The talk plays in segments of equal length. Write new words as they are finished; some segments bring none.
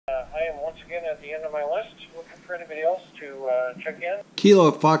am once again at the end of my list, looking for anybody else to check in.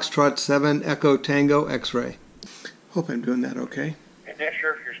 Kilo Foxtrot 7 Echo Tango X-Ray. Hope I'm doing that okay. I'm not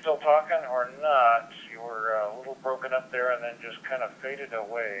sure if you're still talking or not. You were a little broken up there and then just kind of faded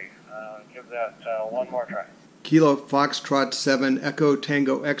away. Give that one more try. Kilo Foxtrot 7 Echo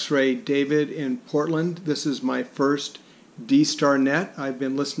Tango X-Ray, David in Portland. This is my first D-Star net. I've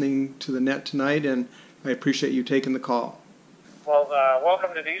been listening to the net tonight, and I appreciate you taking the call. Well,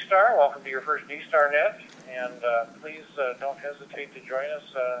 welcome to D-Star. Welcome to your first D-Star net. And please don't hesitate to join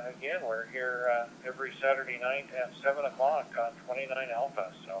us again. We're here every Saturday night at 7 o'clock on 29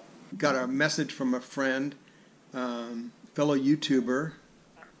 Alpha. So, got a message from a friend, fellow YouTuber,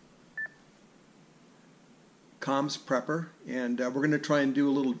 CommsPrepper, and we're going to try and do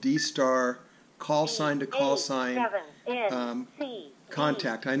a little D-Star call sign to call sign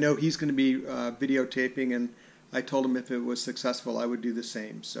contact. I know he's going to be videotaping, and I told him if it was successful, I would do the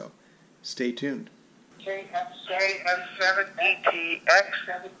same. So, stay tuned. KF7ETX.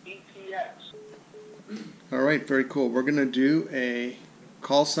 All right, very cool. We're going to do a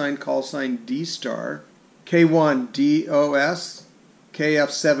call sign D-Star, K1DOS,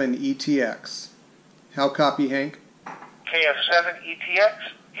 KF7ETX. How copy, Hank? KF7ETX,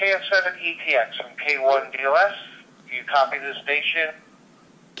 KF7ETX from K1DOS. You copy the station?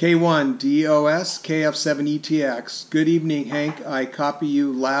 K1DOS, KF7ETX. Good evening, Hank. I copy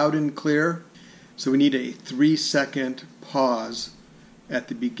you loud and clear. So we need a 3-second pause at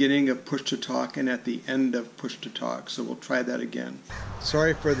the beginning of push to talk and at the end of push to talk. So we'll try that again.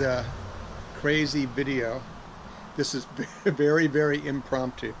 Sorry for the crazy video. This is very, very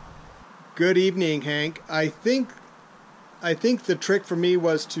impromptu. Good evening, Hank. I think the trick for me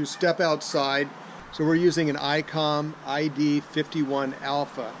was to step outside. So we're using an ICOM ID51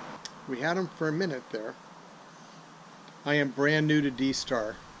 Alpha. We had them for a minute there. I am brand new to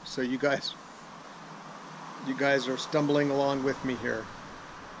D-Star, so you guys are stumbling along with me here.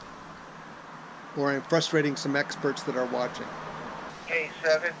 Or I'm frustrating some experts that are watching.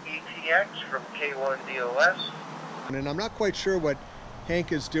 K7ETX from K1DOS. And I'm not quite sure what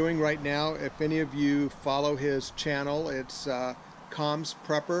Hank is doing right now. If any of you follow his channel, it's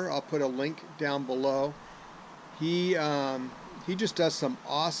CommsPrepper. I'll put a link down below. He just does some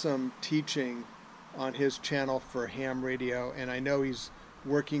awesome teaching on his channel for ham radio, and I know he's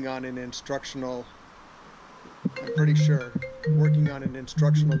working on an instructional, I'm pretty sure, working on an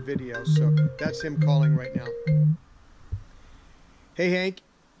instructional video, so that's him calling right now. Hey Hank,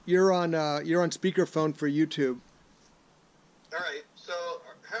 you're on speakerphone for YouTube. All right, so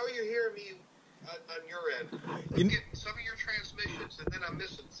how are you hearing me on your end? I'm getting some of your transmissions, and then I'm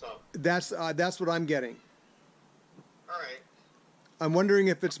missing some. That's what I'm getting. All right. I'm wondering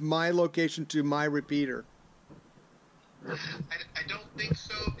if it's my location to my repeater. I don't think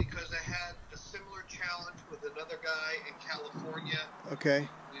so, because I had a similar challenge with another guy in California. Okay.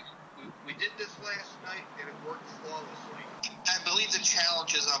 We did this last night, and it worked flawlessly. I believe the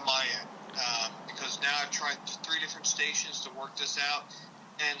challenge is on my end, because now I've tried 3 different stations to work this out,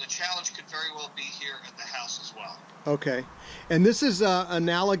 and the challenge could very well be here at the house as well. Okay. And this is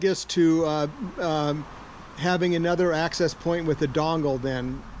analogous to having another access point with a dongle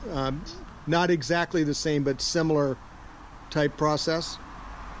then. Not exactly the same, but similar type process?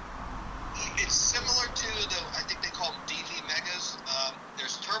 It's similar to I think they call them DV Megas.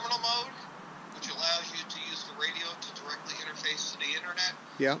 There's terminal mode, which allows you to use the radio to directly interface to the internet.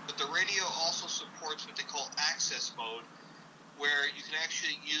 Yeah. But the radio also supports what they call access mode, where you can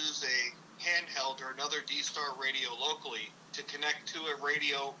actually use a handheld or another D-Star radio locally to connect to a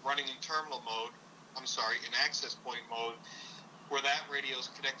radio running in terminal mode, in access point mode, where that radio is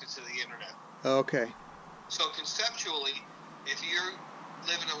connected to the internet. Okay. So conceptually, if you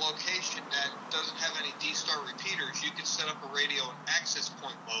live in a location that doesn't have any D-Star repeaters, you can set up a radio in access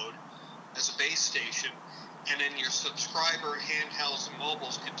point mode as a base station, and then your subscriber handhelds and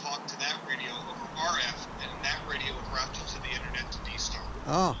mobiles can talk to that radio over RF, and that radio would route you to the internet to D-Star.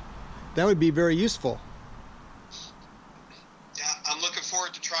 Oh, that would be very useful. Yeah, I'm looking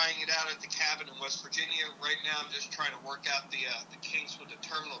forward to trying it out at the cabin in West Virginia. Right now, I'm just trying to work out the kinks with the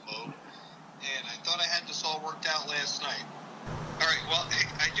terminal mode, and I thought I had this all worked out last night. All right, well,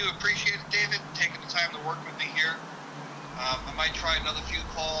 I do appreciate it, David, taking the time to work with me here. I might try another few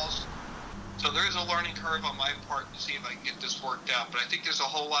calls. So there is a learning curve on my part to see if I can get this worked out, but I think there's a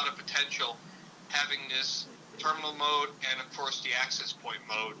whole lot of potential having this terminal mode and, of course, the access point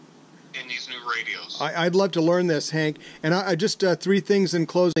mode in these new radios. I'd love to learn this, Hank. And I just 3 things in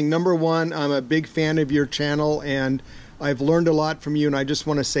closing. Number 1, I'm a big fan of your channel, and I've learned a lot from you, and I just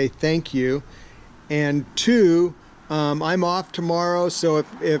want to say thank you. And 2, I'm off tomorrow, so if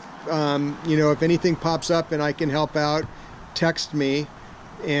you know, if anything pops up and I can help out, text me.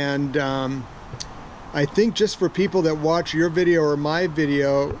 And I think just for people that watch your video or my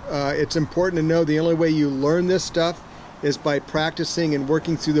video, it's important to know the only way you learn this stuff is by practicing and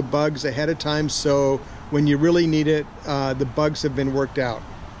working through the bugs ahead of time, so when you really need it, the bugs have been worked out.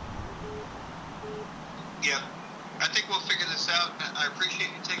 Yeah, I think we'll figure this out. I appreciate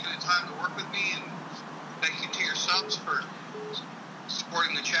you taking the time to work with me, and thank you to your subs for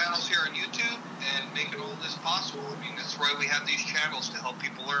supporting the channels here on YouTube and making all this possible. I mean, that's why we have these channels, to help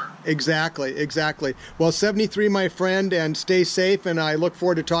people learn. Exactly, exactly. Well, 73, my friend, and stay safe, and I look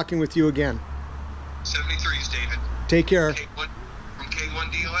forward to talking with you again. 73s, David. Take care. From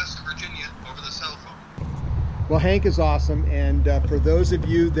K1DOS in Virginia, over the cell phone. Well, Hank is awesome, and for those of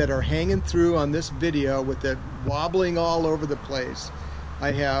you that are hanging through on this video with it wobbling all over the place,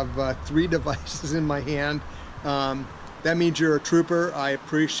 I have 3 devices in my hand. That means you're a trooper. I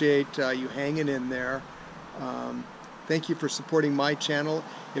appreciate you hanging in there. Thank you for supporting my channel.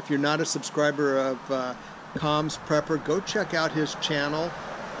 If you're not a subscriber of CommsPrepper, go check out his channel.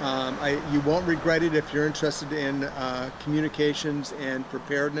 You won't regret it if you're interested in communications and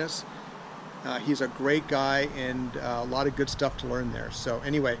preparedness. He's a great guy, and a lot of good stuff to learn there. So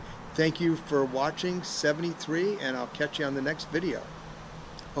anyway, thank you for watching 73, and I'll catch you on the next video.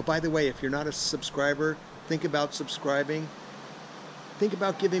 Oh, by the way, if you're not a subscriber, think about subscribing. Think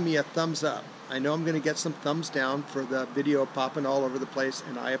about giving me a thumbs up. I know I'm going to get some thumbs down for the video popping all over the place,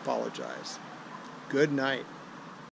 and I apologize. Good night.